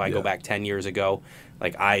life. If I go back 10 years ago,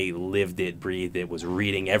 like I lived it, breathed it, was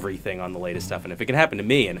reading everything on the latest stuff. And if it can happen to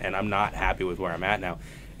me, and I'm not happy with where I'm at now,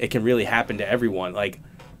 it can really happen to everyone. Like,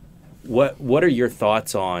 what are your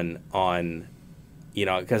thoughts on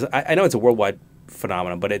because I know it's a worldwide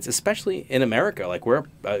phenomenon, but it's especially in America. Like, we're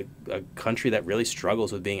a country that really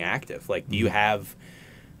struggles with being active. Like, do you have,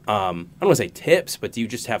 I don't want to say tips, but do you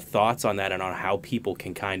just have thoughts on that and on how people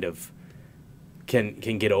can kind of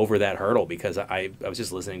can get over that hurdle? Because I was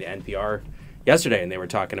just listening to NPR yesterday, and they were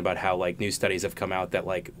talking about how like new studies have come out that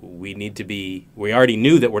like we already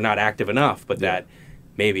knew that we're not active enough, but that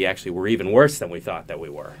maybe actually we're even worse than we thought that we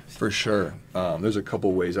were. For sure. There's a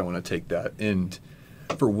couple ways I want to take that. And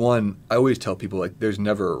for one, I always tell people like there's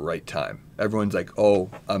never a right time. Everyone's like, oh,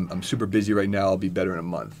 I'm super busy right now, I'll be better in a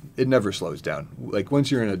month. It never slows down. Like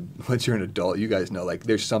once you're an adult, you guys know like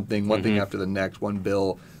there's something, one thing after the next, one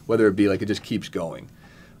bill, whether it be like it just keeps going.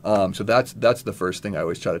 So that's the first thing I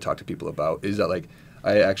always try to talk to people about, is that like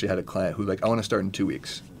I actually had a client who like, I want to start in 2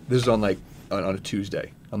 weeks. This is on like on a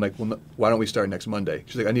Tuesday. I'm like, well, why don't we start next Monday?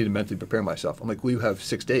 She's like, I need to mentally prepare myself. I'm like, well, you have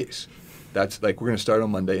 6 days. That's like, we're going to start on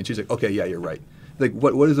Monday. And she's like, okay, yeah, you're right. Like,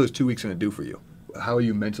 what is those 2 weeks going to do for you? How are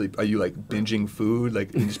you mentally? Are you like binging food,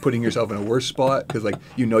 like and just putting yourself in a worse spot because like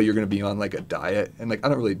you're going to be on like a diet? And like I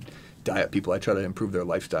don't really diet people. I try to improve their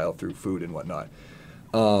lifestyle through food and whatnot.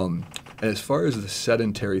 And as far as the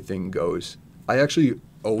sedentary thing goes, I actually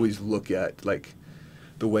always look at like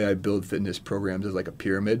the way I build fitness programs as like a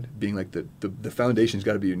pyramid, being like the foundation's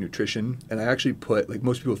got to be your nutrition. And I actually put, like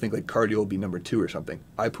most people think like cardio will be number 2 or something.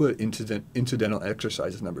 I put incidental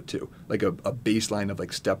exercise as number 2, like a baseline of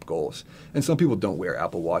like step goals. And some people don't wear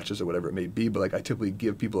Apple Watches or whatever it may be, but like I typically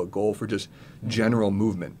give people a goal for just general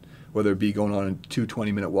movement, whether it be going on 2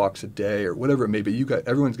 20-minute walks a day or whatever it may be.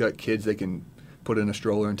 Everyone's got kids, they can put in a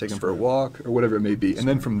stroller and take them for a walk or whatever it may be. And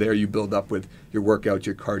then from there you build up with your workouts,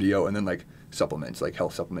 your cardio, and then like supplements, like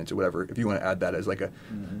health supplements or whatever. If you want to add that as like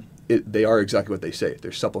they are exactly what they say.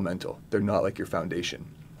 They're supplemental. They're not like your foundation.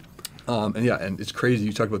 And it's crazy.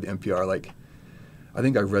 You talked about the NPR. Like, I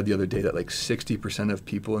think I read the other day that like 60% of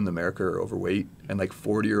people in America are overweight and like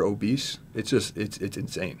 40 are obese. It's just it's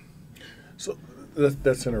insane. So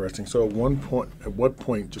that's interesting. So at what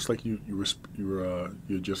point, just like you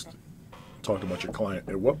just talked about your client,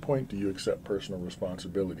 at what point do you accept personal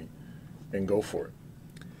responsibility and go for it?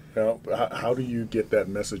 Now, how do you get that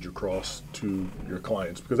message across to your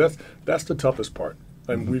clients? Because that's the toughest part.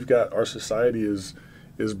 And we've got, our society is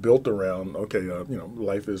built around,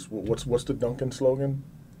 life is, what's the Dunkin' slogan?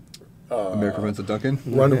 America runs on Dunkin'?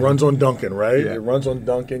 Runs on Dunkin', right? Yeah. It runs on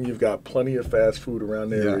Dunkin'. You've got plenty of fast food around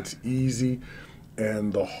there. Yeah. It's easy.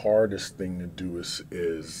 And the hardest thing to do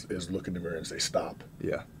is look in the mirror and say, stop.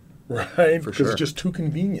 Yeah. Right? For Because sure. it's just too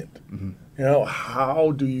convenient.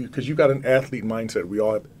 How do you, because you got an athlete mindset. We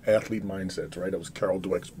all have athlete mindsets, right? That was Carol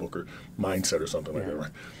Dweck's book, or Mindset or something like that,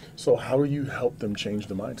 right? So how do you help them change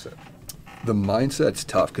the mindset? The mindset's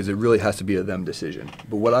tough because it really has to be a them decision.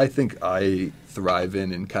 But what I think I thrive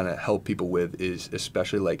in and kind of help people with is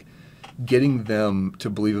especially like getting them to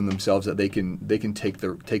believe in themselves that they can take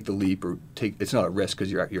the leap, or it's not a risk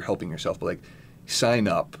because you're helping yourself, but like sign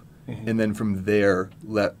up. And then from there,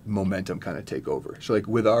 let momentum kind of take over. So like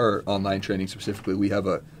with our online training specifically, we have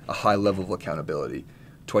a high level of accountability.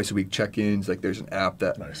 Twice a week check-ins, like there's an app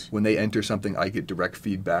that when they enter something, I get direct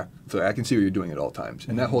feedback. So I can see what you're doing at all times.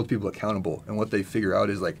 And that holds people accountable. And what they figure out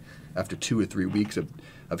is like after 2 or 3 weeks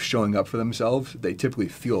of showing up for themselves, they typically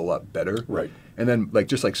feel a lot better. Right. And then like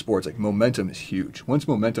just like sports, like momentum is huge. Once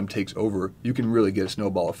momentum takes over, you can really get a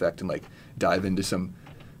snowball effect and like dive into some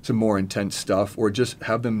more intense stuff, or just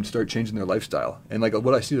have them start changing their lifestyle. And like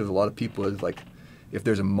what I see with a lot of people is like if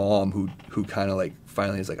there's a mom who kind of like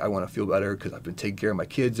finally is like, I want to feel better because I've been taking care of my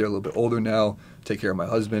kids, they're a little bit older now, take care of my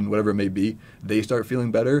husband, whatever it may be, they start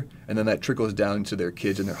feeling better, and then that trickles down to their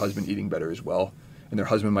kids and their husband eating better as well. And their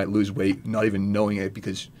husband might lose weight, not even knowing it,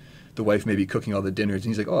 because the wife may be cooking all the dinners,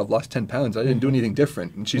 and he's like, oh, I've lost 10 pounds. I didn't do anything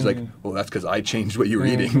different. And she's like, well, that's because I changed what you were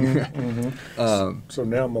eating. So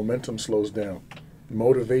now momentum slows down.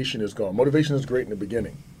 Motivation is gone. Motivation is great in the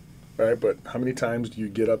beginning, right? But how many times do you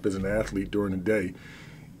get up as an athlete during the day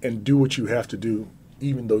and do what you have to do,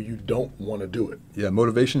 even though you don't want to do it? Yeah,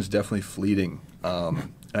 motivation is definitely fleeting.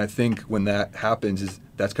 And I think when that happens,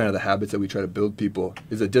 that's kind of the habits that we try to build people,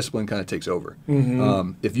 is that discipline kind of takes over.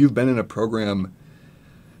 If you've been in a program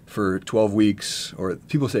for 12 weeks, or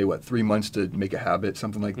people say, 3 months to make a habit,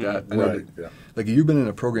 something like that. Right, yeah. Like if you've been in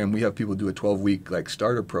a program, we have people do a 12-week like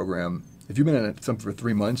starter program. If you've been in something for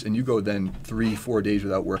 3 months and you go then 3-4 days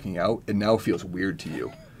without working out, it now feels weird to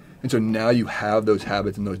you. And so now you have those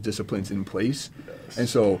habits and those disciplines in place. Yes. And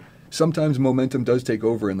so sometimes momentum does take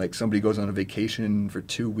over, and like somebody goes on a vacation for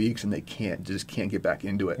 2 weeks and they just can't get back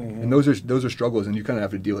into it. And those are struggles, and you kind of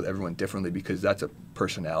have to deal with everyone differently, because that's a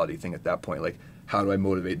personality thing at that point. Like, how do I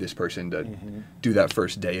motivate this person to do that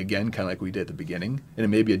first day again, kind of like we did at the beginning? And it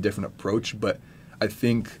may be a different approach, but I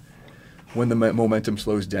think when the momentum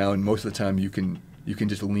slows down, most of the time you can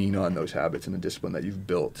just lean on those habits and the discipline that you've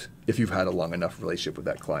built if you've had a long enough relationship with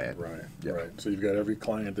that client. Right, Yeah. right. So you've got every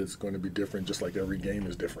client that's going to be different, just like every game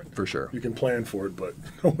is different. For sure. You can plan for it, but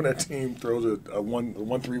when that team throws a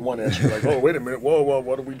 1-3-1 at you, like, oh, wait a minute, whoa,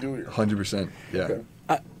 what do we do here? 100%. Yeah. Okay.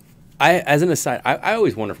 As an aside, I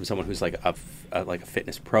always wonder from someone who's like a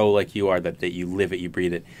fitness pro like you are, that you live it, you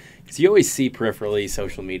breathe it, because you always see peripherally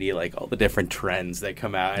social media, like all the different trends that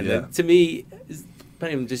come out, and then, to me,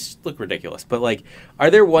 don't even just look ridiculous. But like, are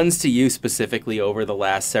there ones to you specifically over the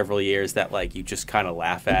last several years that like you just kind of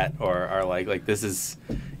laugh at, or are like this is,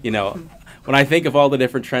 when I think of all the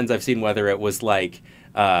different trends I've seen, whether it was like,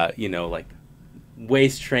 like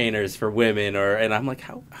waist trainers for women, and I'm like,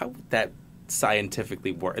 how would that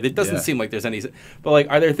scientifically work? It doesn't seem like there's any, but like,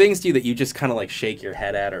 are there things to you that you just kind of like shake your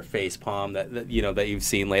head at or face palm that that you've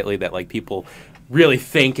seen lately that like people really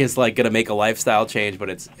think is like going to make a lifestyle change, but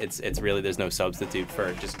it's really, there's no substitute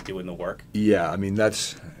for just doing the work? Yeah, I mean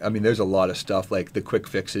there's a lot of stuff, like the quick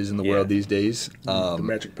fixes in the world these days. The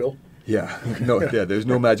magic pill? Yeah, there's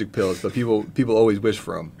no magic pills, but people always wish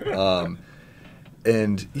for them.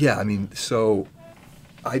 And yeah, I mean, so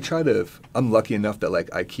I'm lucky enough that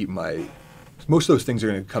like I keep most of those things are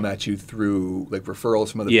going to come at you through like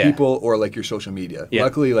referrals from other people, or like your social media.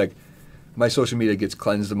 Luckily, like my social media gets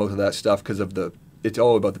cleansed of most of that stuff because of it's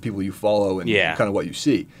all about the people you follow and kind of what you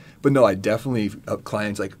see. But no, I definitely have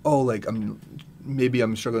clients like, oh, like I'm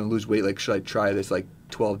struggling to lose weight. Like, should I try this like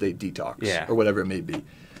 12-day detox or whatever it may be?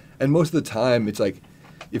 And most of the time, it's like,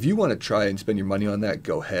 if you want to try and spend your money on that,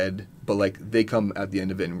 go ahead. But like, they come at the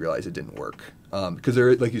end of it and realize it didn't work. Because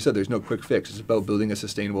like you said, there's no quick fix. It's about building a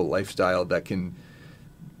sustainable lifestyle that can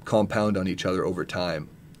compound on each other over time.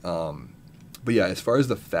 But yeah, as far as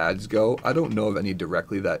the fads go, I don't know of any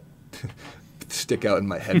directly that stick out in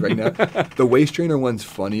my head right now. The waist trainer one's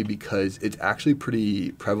funny because it's actually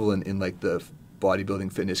pretty prevalent in like the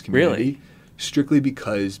bodybuilding fitness community. Really? Strictly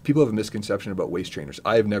because people have a misconception about waist trainers.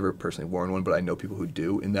 I have never personally worn one, but I know people who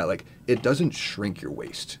do, in that like it doesn't shrink your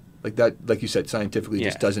waist. Like that, like you said, scientifically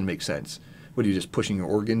just doesn't make sense. What are you, just pushing your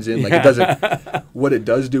organs in? Like it doesn't. What it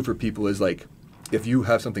does do for people is like, if you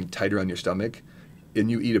have something tighter on your stomach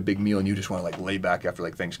and you eat a big meal and you just want to like lay back after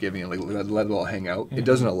like Thanksgiving and like let it all hang out, it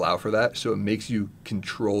doesn't allow for that. So it makes you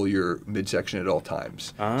control your midsection at all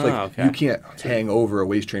times. So like you can't hang over a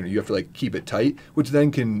waist trainer. You have to like keep it tight, which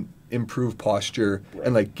then can improve posture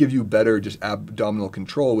and like give you better just abdominal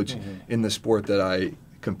control, which in the sport that I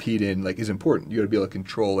compete in like is important. You got to be able to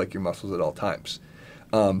control like your muscles at all times.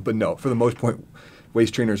 But no, for the most part,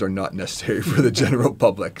 waist trainers are not necessary for the general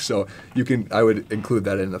public. So I would include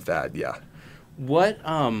that in the fad. Yeah. What,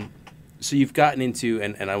 so you've gotten into,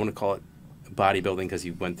 and I want to call it bodybuilding because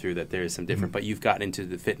you went through that there is some different, but you've gotten into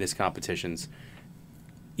the fitness competitions.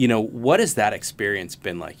 What has that experience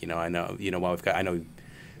been like? I know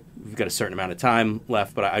we've got a certain amount of time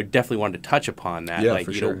left, but I definitely wanted to touch upon that. Yeah,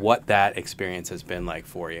 for sure. What that experience has been like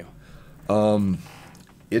for you.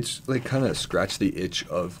 It's like kind of scratched the itch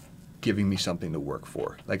of giving me something to work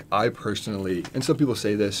for. Like I personally, and some people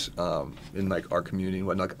say this in like our community and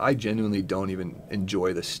whatnot, like I genuinely don't even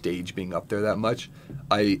enjoy the stage being up there that much.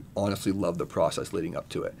 I honestly love the process leading up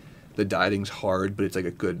to it. The dieting's hard, but it's like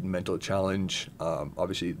a good mental challenge.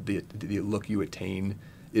 Obviously, the look you attain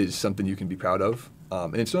is something you can be proud of.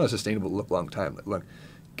 And it's not a sustainable look long time. Like,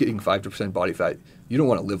 getting 5% body fat, you don't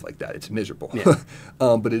want to live like that. It's miserable. Yeah.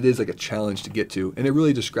 But it is like a challenge to get to. And it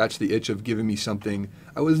really just scratched the itch of giving me something.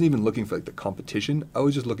 I wasn't even looking for like the competition. I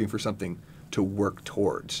was just looking for something to work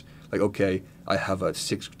towards. Like, okay, I have a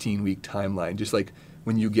 16-week timeline. Just like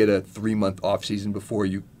when you get a 3-month off season before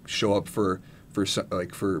you show up for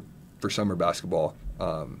summer basketball,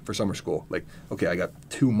 for summer school. Like, okay, I got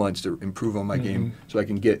 2 months to improve on my game so I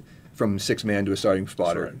can get from 6-man to a starting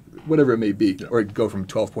spot or whatever it may be, or go from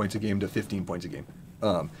 12 points a game to 15 points a game.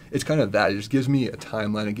 It's kind of that. It just gives me a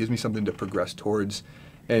timeline. It gives me something to progress towards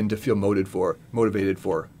and to feel motivated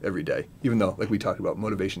for every day, even though, like we talked about,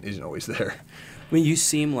 motivation isn't always there. I mean, you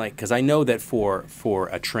seem like, because I know that for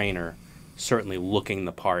a trainer, certainly looking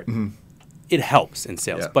the part, it helps in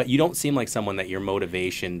sales. Yeah. But you don't seem like someone that your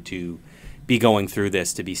motivation to be going through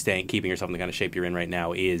this, to be keeping yourself in the kind of shape you're in right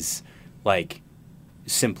now is like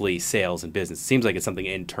simply sales and business. It seems like it's something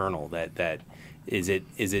internal that is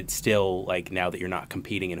it still like, now that you're not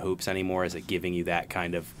competing in hoops anymore, is it giving you that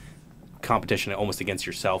kind of competition almost against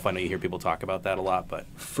yourself? I know you hear people talk about that a lot, but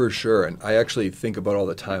For sure. And I actually think about all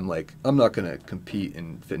the time, like, I'm not going to compete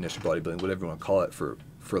in fitness or bodybuilding, whatever you want to call it, for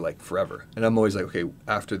like forever. And I'm always like, okay,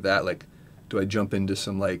 after that, like, do I jump into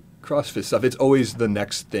some like CrossFit stuff? It's always the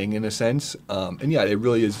next thing in a sense. And yeah, it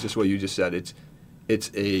really is just what you just said. It's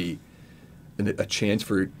a chance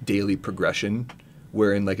for daily progression,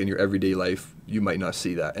 wherein like in your everyday life you might not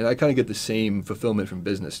see that. And I kind of get the same fulfillment from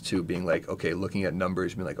business too, being like, okay, looking at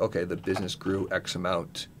numbers, being like, okay, the business grew X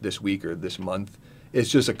amount this week or this month. It's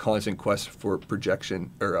just a constant quest for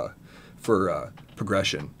projection or for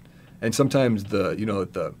progression. And sometimes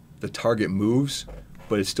the target moves,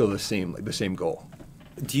 but it's still the same goal.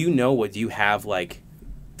 do you have like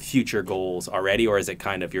future goals already, or is it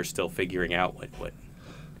kind of you're still figuring out what?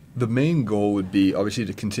 The main goal would be obviously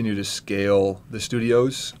to continue to scale the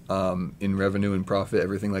studios in revenue and profit,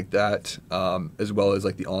 everything like that, as well as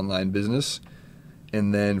like the online business.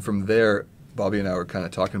 And then from there, Bobby and I were kind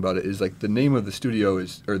of talking about it, is like the name of the studio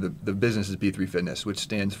is, or the business is B3 Fitness, which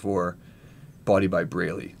stands for Body by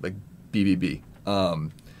Braley, like BBB.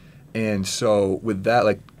 And so with that,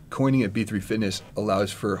 like coining it B3 Fitness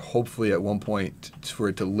allows for hopefully at one point for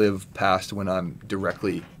it to live past when I'm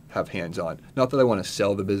directly have hands-on. Not that I want to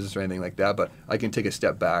sell the business or anything like that, but I can take a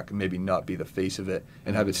step back and maybe not be the face of it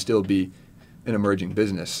and have it still be an emerging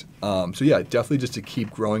business. So yeah, definitely just to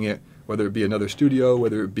keep growing it, whether it be another studio,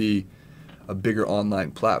 whether it be a bigger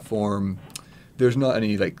online platform. There's not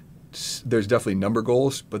any there's definitely number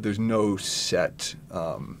goals, but there's no set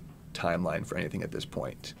timeline for anything at this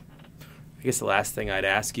point. I guess the last thing I'd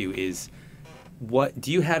ask you is, what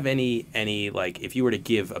do you have any like, if you were to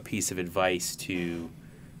give a piece of advice to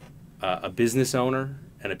a business owner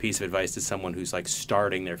and a piece of advice to someone who's like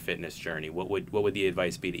starting their fitness journey, what would the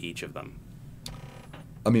advice be to each of them?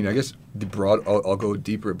 I mean, I guess I'll go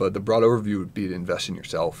deeper, but the broad overview would be to invest in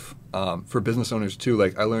yourself. For business owners too,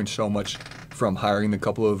 like I learned so much from hiring the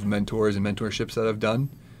couple of mentors and mentorships that I've done,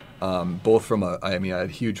 both from I had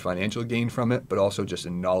huge financial gain from it, but also just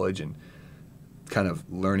in knowledge and kind of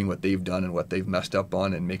learning what they've done and what they've messed up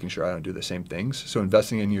on and making sure I don't do the same things. So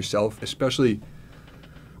investing in yourself, especially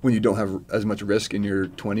when you don't have as much risk in your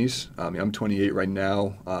 20s. I'm 28 right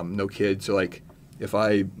now, no kids. So like if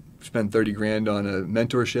I spend 30 grand on a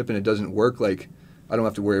mentorship and it doesn't work, like I don't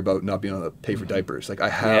have to worry about not being able to pay for diapers. Like I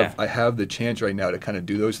have the chance right now to kind of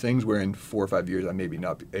do those things where in 4 or 5 years I maybe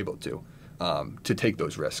not be able to take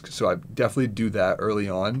those risks. So I definitely do that early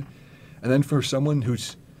on. And then for someone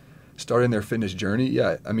who's starting their fitness journey,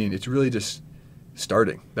 yeah, I mean, it's really just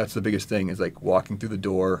starting. That's the biggest thing, is like walking through the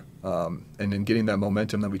door and then getting that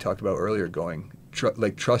momentum that we talked about earlier going.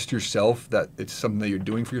 Trust yourself that it's something that you're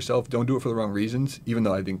doing for yourself. Don't do it for the wrong reasons, even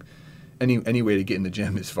though I think any way to get in the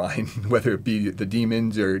gym is fine, whether it be the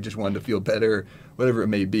demons or just wanting to feel better, whatever it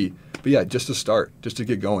may be. But yeah, just to start, just to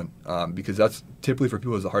get going, because that's typically for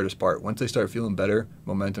people is the hardest part. Once they start feeling better,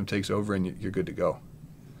 momentum takes over and you're good to go.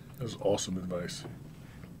 That was awesome advice.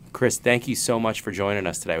 Chris, thank you so much for joining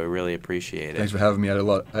us today. We really appreciate it. Thanks for having me. I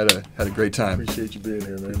had a great time. Appreciate you being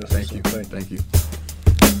here, man. That's Thank you. awesome. Thank you.